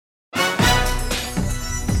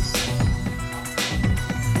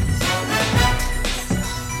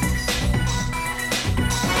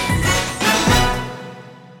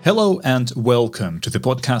Hello and welcome to the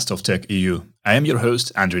podcast of Tech EU. I am your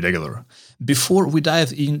host, Andrew Degeler. Before we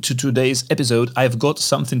dive into today's episode, I've got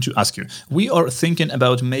something to ask you. We are thinking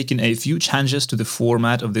about making a few changes to the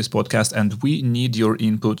format of this podcast, and we need your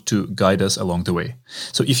input to guide us along the way.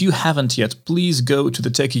 So if you haven't yet, please go to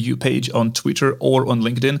the Tech EU page on Twitter or on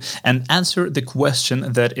LinkedIn and answer the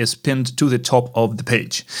question that is pinned to the top of the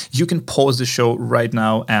page. You can pause the show right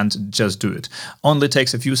now and just do it. Only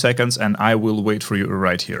takes a few seconds, and I will wait for you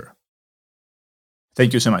right here.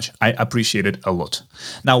 Thank you so much. I appreciate it a lot.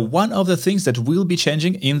 Now, one of the things that will be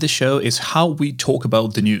changing in the show is how we talk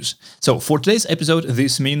about the news. So for today's episode,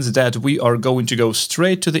 this means that we are going to go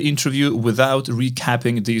straight to the interview without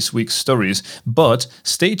recapping this week's stories. But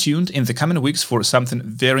stay tuned in the coming weeks for something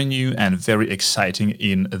very new and very exciting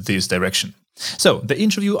in this direction. So, the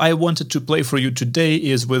interview I wanted to play for you today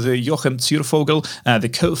is with Jochen Ziervogel, the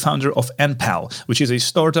co-founder of Enpal, which is a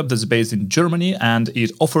startup that's based in Germany, and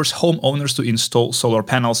it offers homeowners to install solar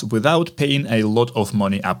panels without paying a lot of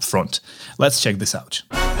money up front. Let's check this out.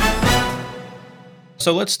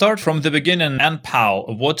 So let's start from the beginning.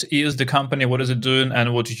 Enpal, what is the company, what is it doing,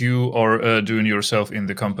 and what you are doing yourself in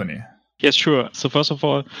the company? Yes, sure. So first of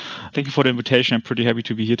all, thank you for the invitation. I'm pretty happy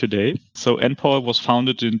to be here today. So Enpal was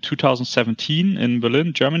founded in 2017 in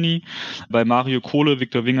Berlin, Germany, by Mario Kohle,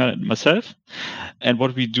 Victor Winger, and myself. And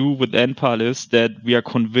what we do with Enpal is that we are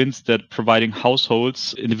convinced that providing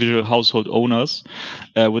households, individual household owners,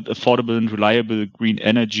 with affordable and reliable green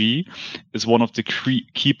energy is one of the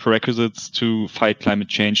key prerequisites to fight climate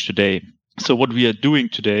change today. So what we are doing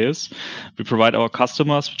today is we provide our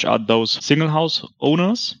customers, which are those single house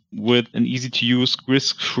owners, with an easy-to-use,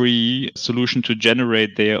 risk-free solution to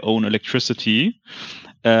generate their own electricity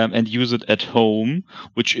and use it at home,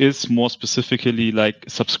 which is more specifically like a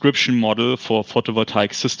subscription model for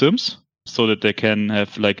photovoltaic systems, so that they can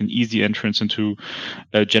have like an easy entrance into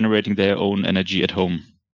generating their own energy at home.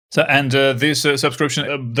 So, and this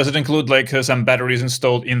subscription, does it include like some batteries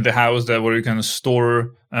installed in the house where you can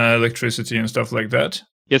store electricity and stuff like that?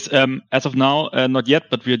 Yes, as of now, not yet,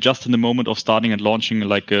 but we are just in the moment of starting and launching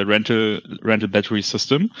like a rental battery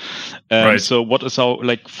system. Right. So what is our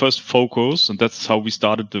like first focus, and that's how we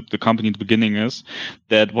started the company in the beginning, is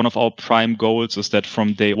that one of our prime goals is that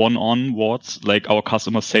from day one onwards, like our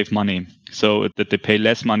customers save money. So that they pay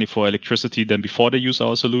less money for electricity than before they use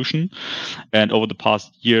our solution. And over the past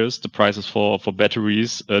years, the prices for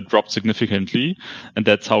batteries dropped significantly. And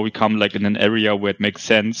that's how we come like in an area where it makes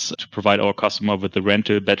sense to provide our customer with the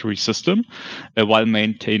rental battery system while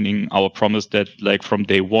maintaining our promise that like from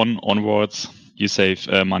day one onwards, you save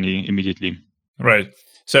money immediately. Right.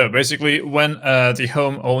 So basically, when the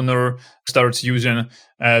homeowner starts using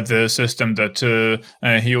the system that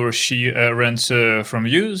he or she rents from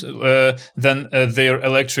you, then their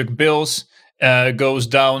electric bills goes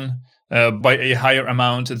down by a higher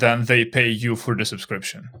amount than they pay you for the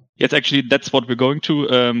subscription. Yes, actually, that's what we're going to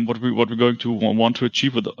what we're going to want to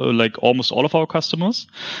achieve with like almost all of our customers.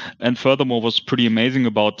 And furthermore, what's pretty amazing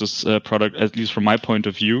about this product, at least from my point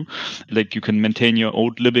of view, like you can maintain your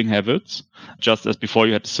old living habits just as before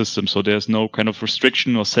you had the system. So there's no kind of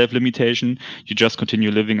restriction or self-limitation. You just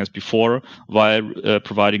continue living as before while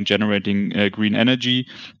generating green energy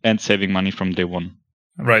and saving money from day one.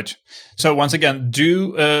 Right. So once again,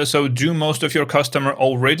 do most of your customer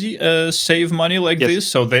already save money like Yes.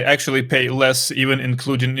 this? So they actually pay less, even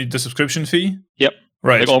including the subscription fee? Yep.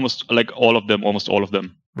 Right. Almost all of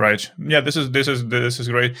them. Right. Yeah, this is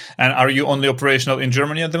great. And are you only operational in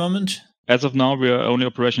Germany at the moment? As of now, we are only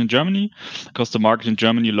operational in Germany because the market in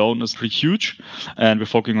Germany alone is pretty huge, and we're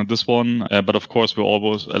focusing on this one. But of course, we're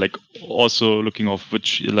always also looking of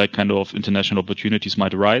which like kind of international opportunities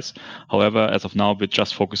might arise. However, as of now, we're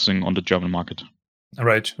just focusing on the German market.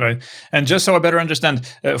 Right. And just so I better understand,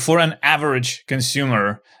 for an average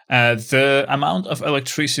consumer, the amount of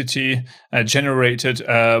electricity generated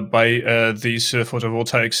by this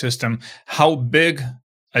photovoltaic system, how big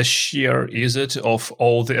a share is it of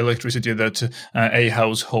all the electricity that a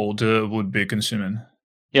household would be consuming?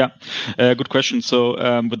 Yeah, good question. So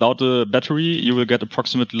without the battery, you will get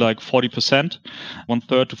approximately like 40%,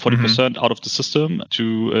 1/3 to 40% out of the system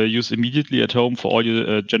to use immediately at home for all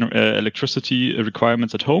your electricity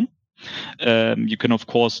requirements at home. You can, of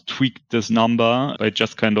course, tweak this number by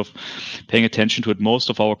just kind of paying attention to it. Most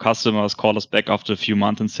of our customers call us back after a few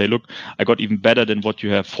months and say, look, I got even better than what you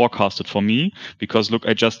have forecasted for me, because look,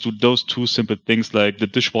 I just do those two simple things, like the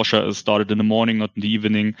dishwasher is started in the morning, not in the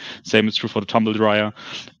evening. Same is true for the tumble dryer.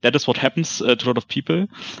 That is what happens to a lot of people.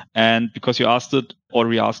 And because you asked it, Or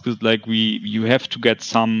we asked it like you have to get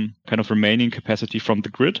some kind of remaining capacity from the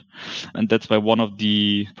grid. And that's why one of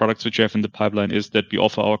the products which we have in the pipeline is that we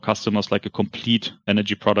offer our customers like a complete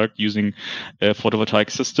energy product using a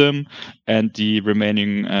photovoltaic system and the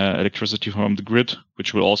remaining electricity from the grid,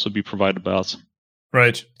 which will also be provided by us.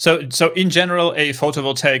 Right. So in general, a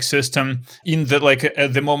photovoltaic system, in the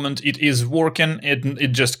at the moment it is working,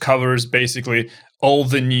 it just covers basically all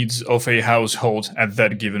the needs of a household at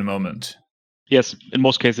that given moment. Yes, in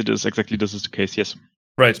most cases it is exactly this is the case. Yes.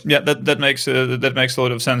 Right. Yeah, that makes a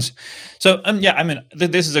lot of sense. So yeah, I mean,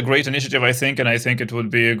 this is a great initiative, I think, and I think it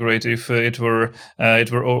would be great if it were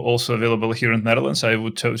also available here in the Netherlands. I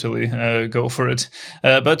would totally go for it.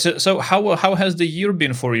 So how has the year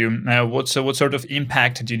been for you? What sort of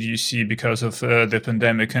impact did you see because of the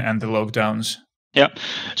pandemic and the lockdowns? Yeah,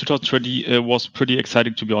 2020 was pretty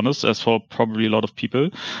exciting, to be honest, as for probably a lot of people.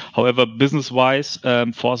 However, business-wise,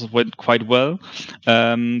 for us, it went quite well.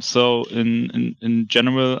 So in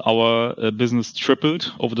general, our business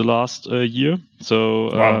tripled over the last year.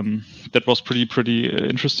 So Wow. That was pretty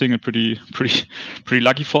interesting and pretty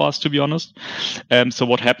lucky for us, to be honest. So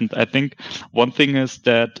what happened? I think one thing is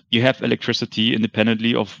that you have electricity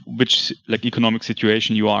independently of which economic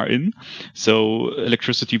situation you are in. So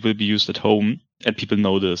electricity will be used at home. And people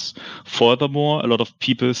know this. Furthermore, a lot of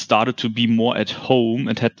people started to be more at home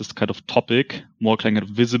and had this kind of topic more kind of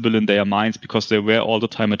visible in their minds because they were all the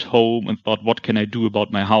time at home and thought, what can I do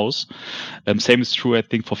about my house? Same is true, I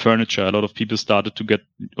think, for furniture. A lot of people started to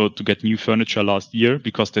get new furniture last year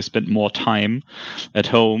because they spent more time at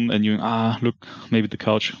home and look, maybe the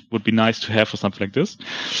couch would be nice to have or something like this.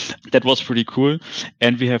 That was pretty cool.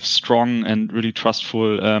 And we have strong and really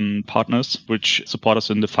trustful partners which support us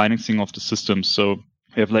in the financing of the systems. So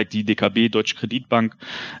we have like the DKB, Deutsche Kreditbank,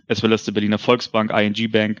 as well as the Berliner Volksbank,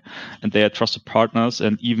 ING Bank, and they are trusted partners.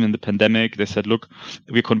 And even in the pandemic, they said, look,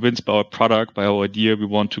 we're convinced by our product, by our idea. We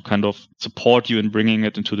want to kind of support you in bringing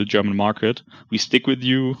it into the German market. We stick with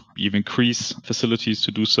you. We even increase facilities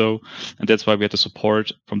to do so. And that's why we had the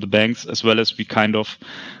support from the banks, as well as we kind of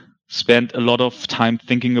spent a lot of time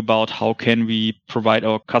thinking about how can we provide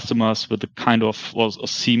our customers with a kind of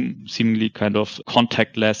seemingly kind of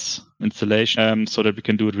contactless installation so that we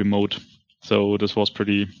can do it remote. So this was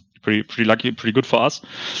pretty lucky, pretty good for us.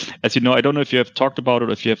 As you know, I don't know if you have talked about it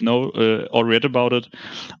or if you have or read about it.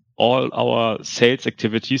 All our sales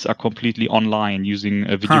activities are completely online using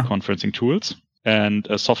video conferencing tools and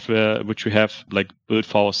a software which we have built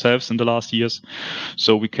for ourselves in the last years.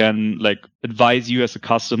 So we can advise you as a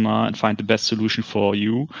customer and find the best solution for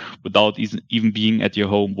you without even being at your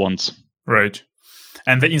home once. Right.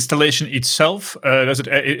 And the installation itself, does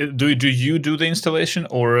it do you do the installation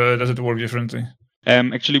or does it work differently?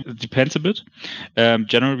 Actually, it depends a bit.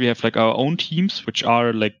 Generally, we have our own teams, which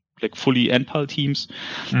are fully NPAL teams,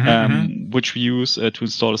 which we use to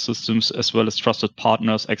install the systems, as well as trusted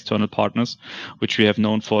partners, external partners, which we have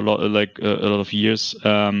known for a lot of years,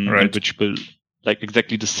 and which build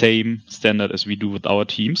exactly the same standard as we do with our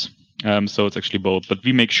teams. So it's actually both. But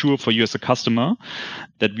we make sure for you as a customer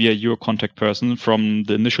that we are your contact person from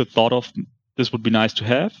the initial thought of this would be nice to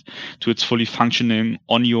have to it's fully functioning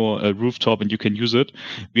on your rooftop and you can use it.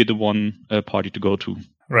 We're the one party to go to.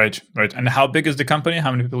 Right. And how big is the company? How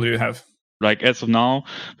many people do you have? As of now,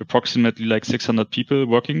 approximately 600 people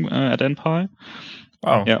working at NPAL.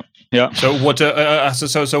 Wow. Yeah. So what?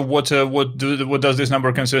 What does this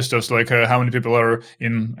number consist of? How many people are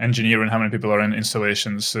in engineering? How many people are in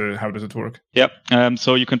installations? How does it work? Yeah.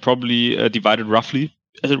 So you can probably divide it roughly,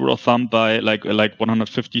 as a rule of thumb, by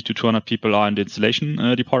 150 to 200 people are in the installation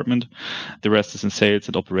department. The rest is in sales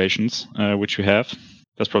and operations, which we have.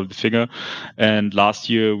 That's probably the figure. And last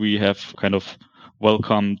year we have kind of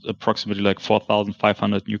welcomed approximately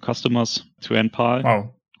 4,500 new customers to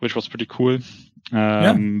NPAL, which was pretty cool.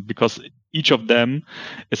 Because each of them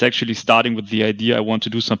is actually starting with the idea, I want to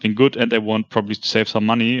do something good and I want probably to save some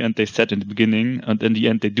money. And they said in the beginning, and in the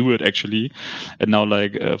end, they do it actually. And now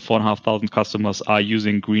 4,500 customers are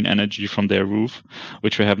using green energy from their roof,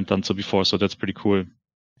 which we haven't done so before. So that's pretty cool.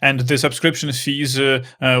 And the subscription fees,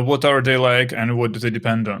 what are they like and what do they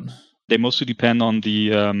depend on? They mostly depend on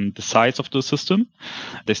the size of the system.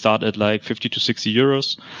 They start at 50 to 60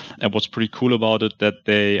 euros. And what's pretty cool about it, that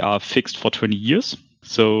they are fixed for 20 years.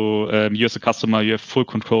 So you as a customer, you have full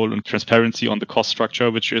control and transparency on the cost structure,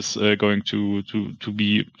 which is going to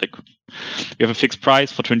be We have a fixed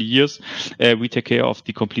price for 20 years. We take care of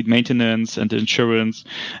the complete maintenance and the insurance.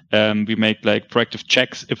 We make like proactive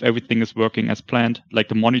checks if everything is working as planned, like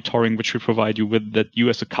the monitoring which we provide you with, that you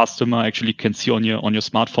as a customer actually can see on your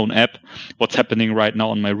smartphone app what's happening right now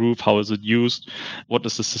on my roof, how is it used, what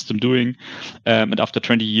is the system doing. And after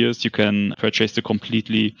 20 years, you can purchase the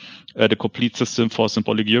complete system for a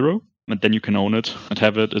symbolic euro, and then you can own it and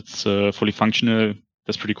have it. It's fully functional.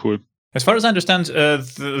 That's pretty cool. As far as I understand,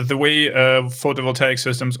 the way photovoltaic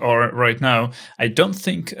systems are right now, I don't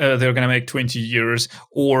think they're going to make 20 years,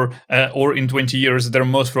 or in 20 years, there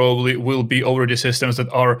most probably will be already systems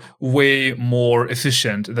that are way more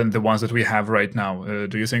efficient than the ones that we have right now.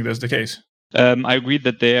 Do you think that's the case? I agree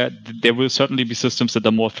that there will certainly be systems that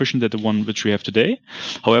are more efficient than the one which we have today.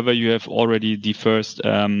 However, you have already the first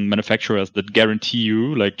manufacturers that guarantee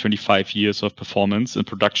you like 25 years of performance in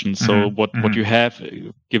production. So what you have,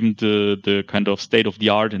 given the kind of state of the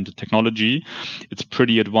art and the technology, it's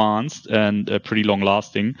pretty advanced and pretty long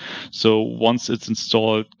lasting. So once it's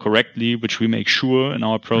installed correctly, which we make sure in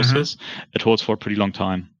our process, it holds for a pretty long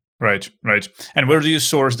time. Right. And where do you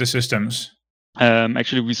source the systems?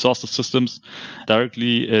 Actually, we source the systems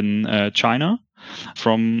directly in China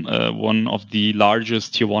from one of the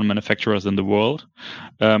largest tier 1 manufacturers in the world,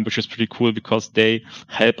 which is pretty cool because they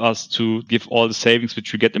help us to give all the savings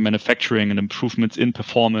which we get in manufacturing and improvements in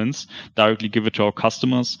performance, directly give it to our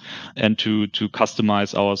customers, and to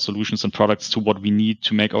customize our solutions and products to what we need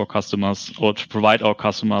to make our customers, or to provide our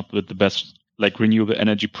customers with the best like renewable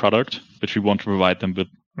energy product which we want to provide them with.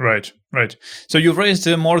 Right. So you've raised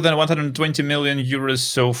more than 120 million euros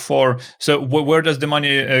so far. So where does the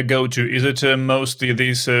money go to? Is it mostly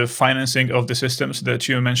this financing of the systems that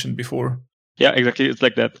you mentioned before? Yeah, exactly. It's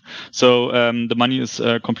like that. So the money is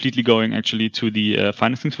completely going actually to the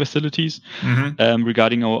financing facilities.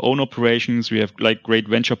 Regarding our own operations, we have like great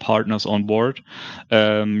venture partners on board.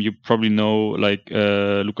 You probably know like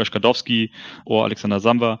Lukasz Kadowski or Alexander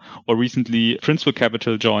Zamba, or recently Principal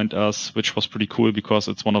Capital joined us, which was pretty cool because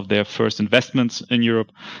it's one of their first investments in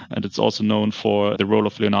Europe. And it's also known for the role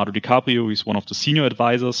of Leonardo DiCaprio. He's one of the senior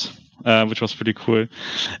advisors. Which was pretty cool.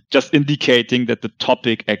 Just indicating that the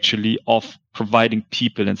topic actually of providing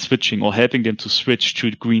people and switching or helping them to switch to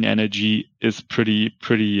green energy is pretty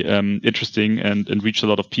interesting and reach a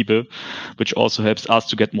lot of people, which also helps us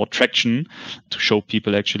to get more traction, to show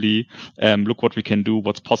people actually, look what we can do,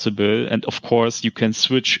 what's possible. And of course, you can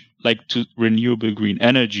switch like to renewable green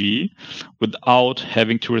energy without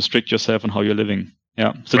having to restrict yourself on how you're living.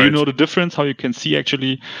 Yeah. So do you know the difference, how you can see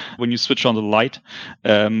actually when you switch on the light,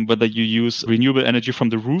 whether you use renewable energy from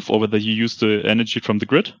the roof or whether you use the energy from the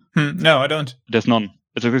grid? No, I don't. There's none.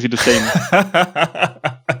 It's exactly the same.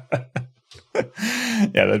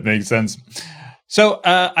 Yeah, that makes sense. So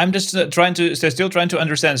I'm just still trying to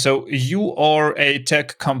understand. So you are a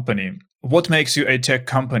tech company. What makes you a tech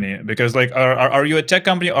company? Because like, are you a tech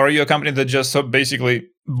company, or are you a company that just basically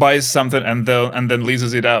buys something and then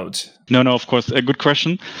leases it out? No, of course. A good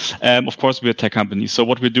question. Of course, we're a tech company. So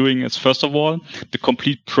what we're doing is, first of all, the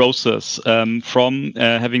complete process from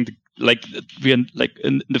having we are like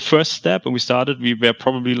in the first step when we started, we were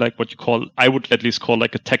probably like what I would at least call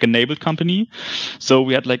like a tech-enabled company. So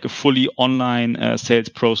we had like a fully online sales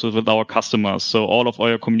process with our customers. So all of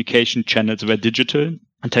our communication channels were digital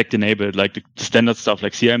and tech-enabled, like the standard stuff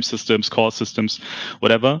like CRM systems, call systems,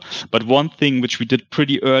 whatever. But one thing which we did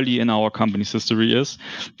pretty early in our company's history is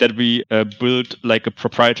that we built like a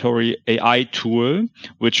proprietary AI tool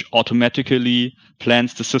which automatically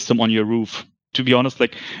plans the system on your roof. To be honest,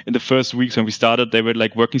 like in the first weeks when we started, they were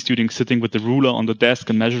like working students sitting with the ruler on the desk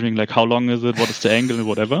and measuring like how long is it, what is the angle and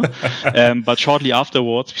whatever. But shortly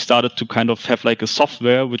afterwards, we started to kind of have like a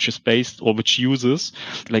software which is based or which uses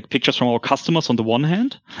like pictures from our customers on the one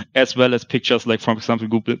hand, as well as pictures like, for example,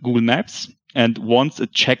 Google Maps. And once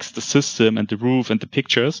it checks the system and the roof and the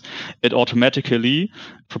pictures, it automatically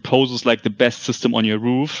proposes like the best system on your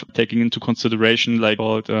roof, taking into consideration like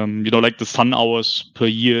like the sun hours per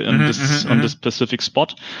year on this specific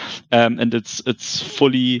spot. And it's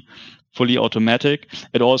fully automatic.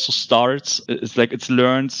 It also it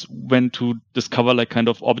learns when to discover like kind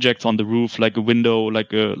of objects on the roof, like a window,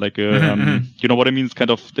 like a you know what I mean? It's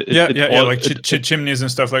kind of chimneys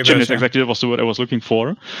and stuff like chimneys, that. Exactly, that was the word I was looking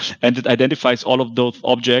for. And it identifies all of those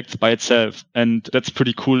objects by itself, and that's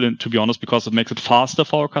pretty cool. And to be honest, because it makes it faster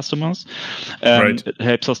for our customers, it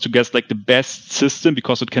helps us to get like the best system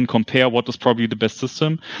because it can compare what is probably the best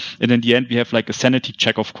system. And in the end, we have like a sanity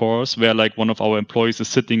check, of course, where like one of our employees is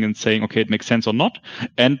sitting and saying, okay, it makes sense or not,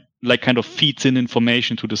 and like kind of feeds in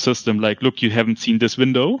information to the system like, look, you haven't seen this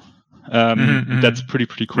window. That's pretty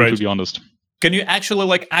cool, to be honest. Can you actually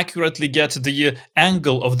like accurately get the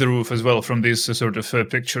angle of the roof as well from these sort of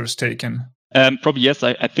pictures taken? Probably yes.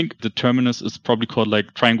 I think the terminus is probably called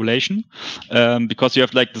like triangulation, because you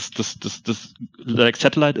have like this like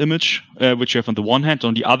satellite image, which you have on the one hand.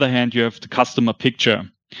 On the other hand, you have the customer picture.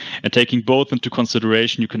 And taking both into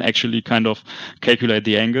consideration, you can actually kind of calculate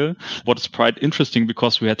the angle. What is quite interesting,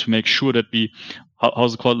 because we had to make sure that we,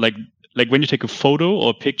 how's it called, like when you take a photo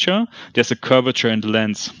or a picture, there's a curvature in the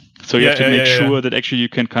lens. So you have to make sure that actually you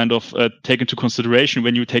can kind of take into consideration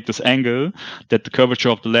when you take this angle that the curvature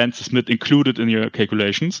of the lens is included in your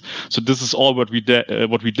calculations. So this is all what we did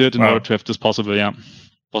in order to have this possible. Yeah,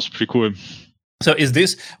 was pretty cool. So is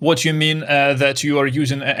this what you mean that you are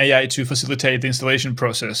using AI to facilitate the installation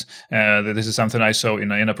process? That this is something I saw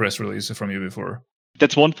in a press release from you before.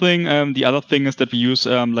 That's one thing. The other thing is that we use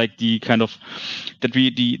like the kind of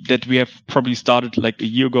that we have probably started like half a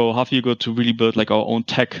year ago to really build like our own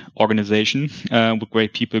tech organization with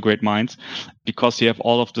great people, great minds, because you have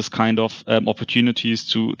all of this kind of opportunities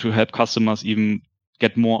to help customers even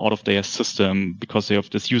get more out of their system, because they have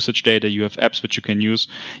this usage data. You have apps which you can use.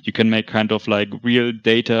 You can make kind of like real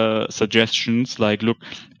data suggestions. Like, look,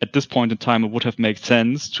 at this point in time, it would have made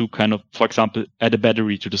sense to kind of, for example, add a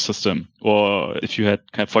battery to the system. Or if you had,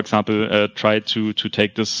 for example, tried to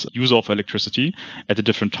take this use of electricity at a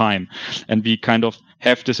different time. And we kind of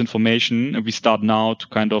have this information, and we start now to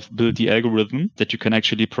kind of build the algorithm that you can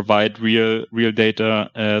actually provide real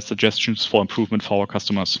data suggestions for improvement for our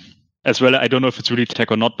customers. As well, I don't know if it's really tech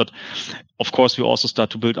or not, but of course, we also start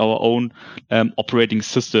to build our own operating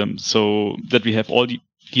system so that we have all the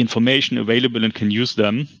information available and can use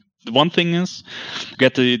them. The one thing is,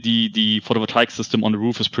 get the photovoltaic system on the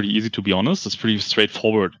roof is pretty easy, to be honest. It's pretty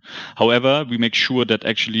straightforward. However, we make sure that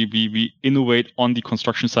actually we innovate on the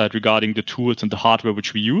construction side regarding the tools and the hardware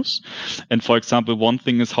which we use. And for example, one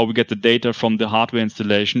thing is how we get the data from the hardware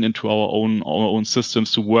installation into our own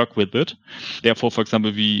systems to work with it. Therefore, for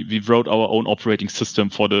example, we wrote our own operating system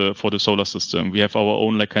for the solar system. We have our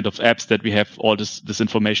own like kind of apps that we have all this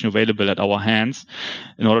information available at our hands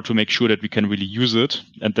in order to make sure that we can really use it.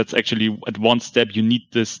 And that's actually at one step, you need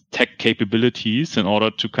this tech capabilities in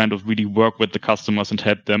order to kind of really work with the customers and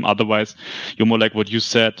help them. Otherwise, you're more like what you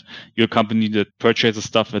said, you're a company that purchases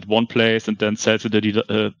stuff at one place and then sells it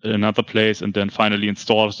at another place and then finally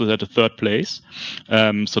installs it at a third place.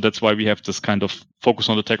 So that's why we have this kind of focus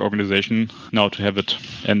on the tech organization now to have it.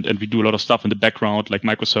 And we do a lot of stuff in the background, like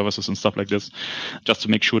microservices and stuff like this, just to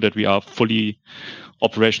make sure that we are fully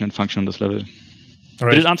operational and function on this level.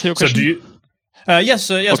 Right. Did it answer your question? Yes,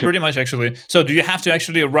 okay. Okay. Pretty much actually. So do you have to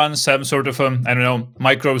actually run some sort of,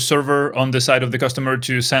 micro server on the side of the customer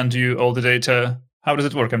to send you all the data? How does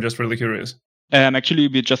it work? I'm just really curious. Actually,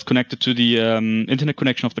 we're just connected to the internet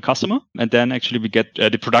connection of the customer, and then actually we get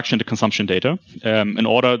the production, the consumption data. In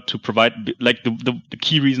order to provide, like the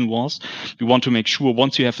key reason was, we want to make sure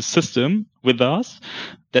once you have a system with us,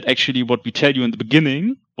 that actually what we tell you in the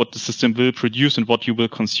beginning, what the system will produce and what you will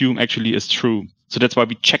consume actually is true. So that's why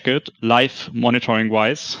we check it live monitoring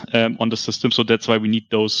wise on the system. So that's why we need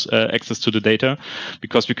those access to the data,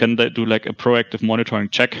 because we can do like a proactive monitoring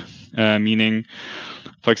check, meaning,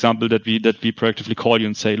 for example, that we proactively call you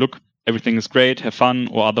and say, look, everything is great, have fun,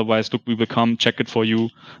 or otherwise, look, we will come check it for you,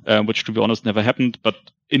 which to be honest never happened. But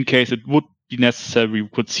in case it would be necessary, we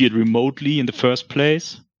could see it remotely in the first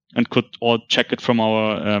place and could all check it from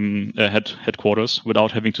our headquarters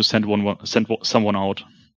without having to send someone out.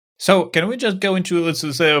 So can we just go into, let's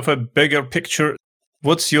say, of a bigger picture?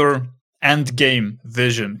 What's your end game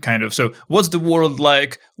vision, kind of? So what's the world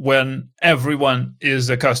like when everyone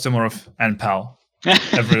is a customer of Enpal?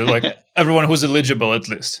 Everyone who's eligible, at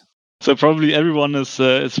least. So probably everyone is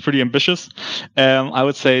pretty ambitious. I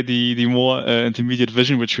would say the more intermediate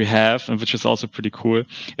vision which we have, and which is also pretty cool,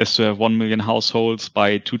 is to have 1 million households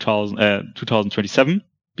by 2027.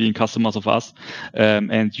 Being customers of us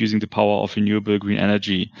and using the power of renewable green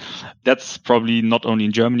energy. That's probably not only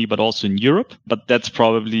in Germany, but also in Europe. But that's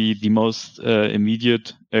probably the most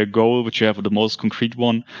immediate goal, which you have the most concrete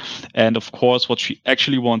one. And of course, what we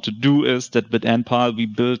actually want to do is that with Enpal, we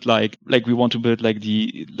build like we want to build like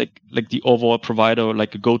the overall provider,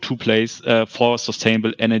 like a go-to place for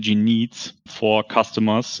sustainable energy needs for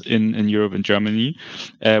customers in Europe and Germany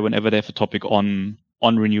whenever they have a topic on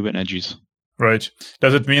renewable energies. Right.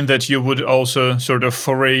 Does it mean that you would also sort of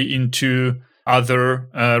foray into other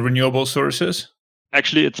renewable sources?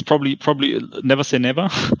 Actually, it's probably never say never.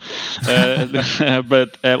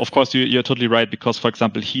 But of course, you're totally right, because, for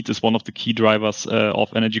example, heat is one of the key drivers of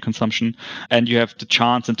energy consumption. And you have the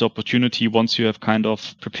chance and the opportunity, once you have kind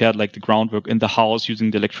of prepared like the groundwork in the house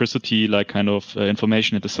using the electricity, like kind of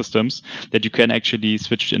information in the systems, that you can actually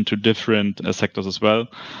switch into different sectors as well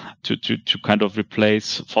to kind of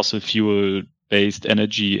replace fossil fuel based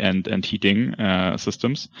energy and heating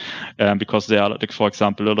systems, because there are, like, for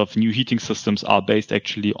example, a lot of new heating systems are based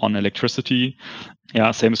actually on electricity.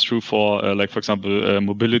 Yeah, same is true for like, for example,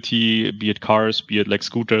 mobility, be it cars, be it like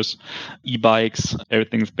scooters, e-bikes.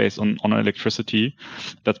 Everything is based on electricity.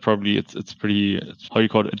 That's probably it's pretty, how you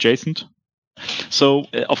call it, adjacent. So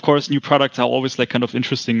of course, new products are always like kind of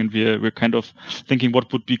interesting, and we're kind of thinking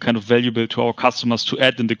what would be kind of valuable to our customers to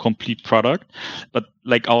add in the complete product. But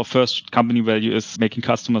like, our first company value is making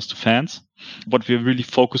customers to fans. What we're really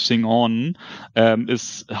focusing on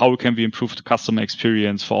is how can we improve the customer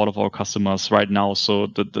experience for all of our customers right now. So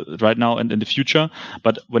right now and in the future,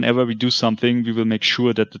 but whenever we do something, we will make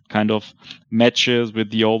sure that it kind of matches with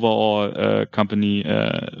the overall company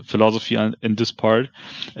philosophy in this part,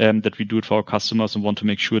 that we do it for our customers and want to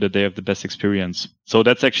make sure that they have the best experience. So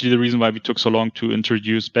that's actually the reason why we took so long to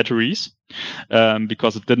introduce batteries.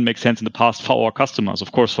 Because it didn't make sense in the past for our customers.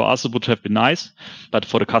 Of course, for us, it would have been nice, but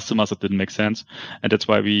for the customers, it didn't make sense. And that's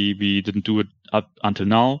why we didn't do it up until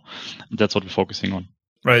now. That's what we're focusing on.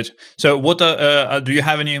 Right. So what do you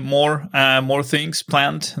have any more things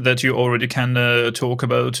planned that you already can talk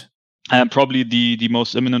about? Probably the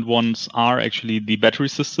most imminent ones are actually the battery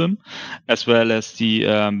system, as well as the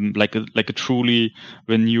like a truly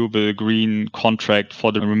renewable green contract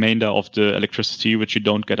for the remainder of the electricity, which you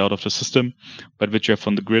don't get out of the system, but which you have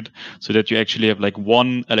from the grid, so that you actually have like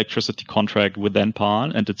one electricity contract with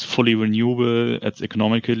Enpal, and it's fully renewable, it's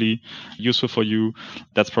economically useful for you.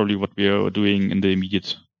 That's probably what we are doing in the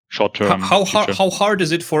immediate short term. How hard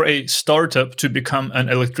is it for a startup to become an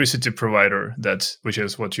electricity provider, which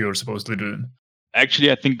is what you're supposedly doing?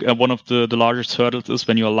 Actually, I think one of the largest hurdles is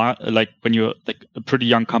when you're like a pretty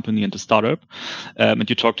young company and a startup, and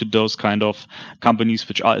you talk to those kind of companies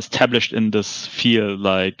which are established in this field,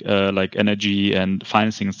 like energy and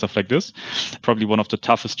financing and stuff like this. Probably one of the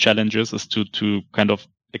toughest challenges is to kind of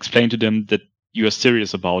explain to them that you are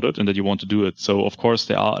serious about it and that you want to do it. So of course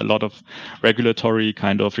there are a lot of regulatory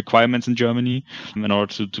kind of requirements in Germany in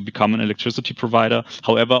order to become an electricity provider.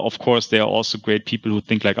 However, of course, there are also great people who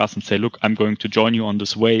think like us and say, look, I'm going to join you on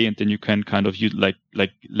this way, and then you can kind of like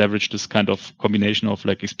leverage this kind of combination of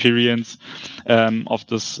like experience of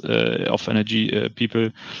this of energy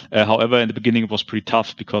people. However, in the beginning it was pretty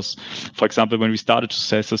tough because, for example, when we started to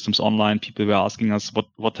sell systems online, people were asking us, what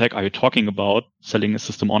the heck are you talking about selling a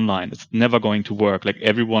system online? It's never going to work. Like,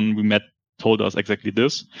 everyone we met told us exactly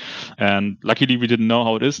this, and luckily we didn't know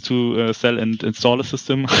how it is to sell and install a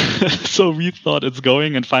system. So we thought it's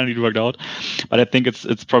going, and finally it worked out. But I think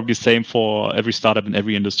it's probably the same for every startup in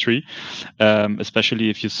every industry, especially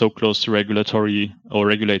if you're so close to regulatory or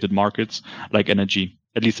regulated markets like energy,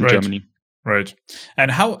 at least in Germany. Right. And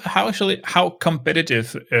how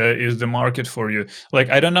competitive is the market for you? Like,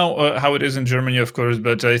 I don't know how it is in Germany, of course,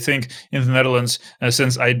 but I think in the Netherlands,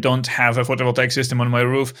 since I don't have a photovoltaic system on my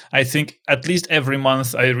roof, I think at least every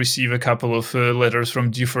month I receive a couple of letters from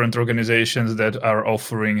different organizations that are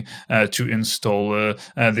offering to install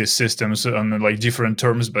these systems on like different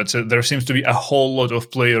terms. But there seems to be a whole lot of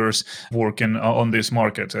players working on this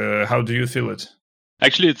market. How do you feel it?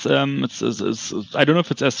 Actually, it's I don't know if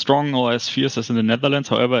it's as strong or as fierce as in the Netherlands.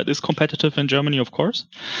 However, it is competitive in Germany, of course.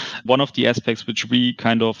 One of the aspects which we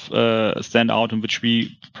kind of stand out and which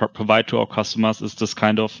we provide to our customers is this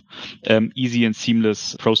kind of easy and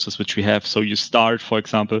seamless process which we have. So you start, for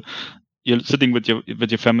example, you're sitting with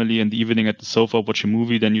your family in the evening at the sofa, watch a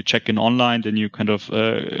movie, then you check in online, then you kind of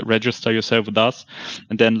register yourself with us,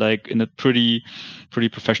 and then like in a pretty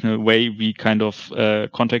professional way, we kind of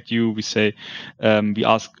contact you. We say we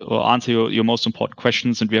ask or answer your most important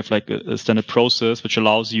questions, and we have like a standard process which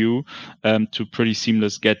allows you to pretty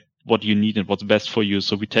seamless get what you need and what's best for you.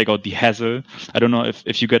 So we take out the hassle. I don't know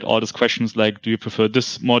if you get all these questions like, do you prefer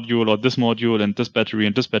this module or this module and this battery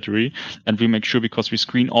and this battery? And we make sure, because we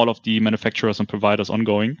screen all of the manufacturers and providers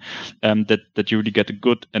ongoing, that you really get a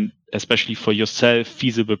good and especially for yourself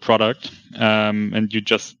feasible product. And you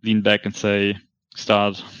just lean back and say,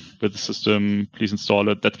 start with the system, please install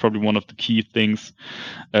it. That's probably one of the key things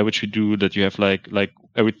which we do, that you have like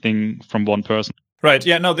everything from one person. Right.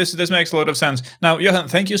 Yeah, no, this makes a lot of sense. Now, Johan,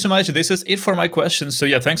 thank you so much. This is it for my questions. So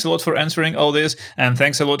yeah, thanks a lot for answering all this, and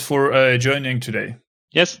thanks a lot for joining today.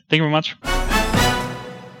 Yes, thank you very much.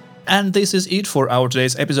 And this is it for our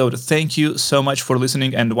today's episode. Thank you so much for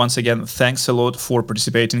listening. And once again, thanks a lot for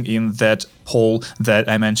participating in that poll that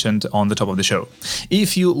I mentioned on the top of the show.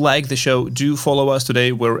 If you like the show, do follow us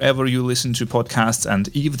today wherever you listen to podcasts. And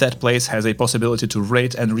if that place has a possibility to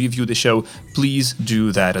rate and review the show, please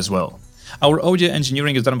do that as well. Our audio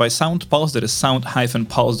engineering is done by SoundPulse, that is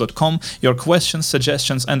sound-pulse.com. Your questions,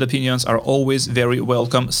 suggestions, and opinions are always very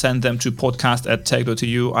welcome. Send them to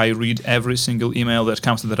podcast@tech.eu. I read every single email that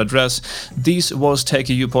comes to that address. This was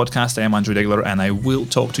Tech.eu Podcast. I am Andrew Degler, and I will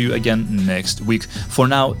talk to you again next week. For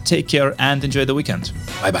now, take care and enjoy the weekend.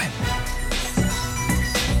 Bye-bye.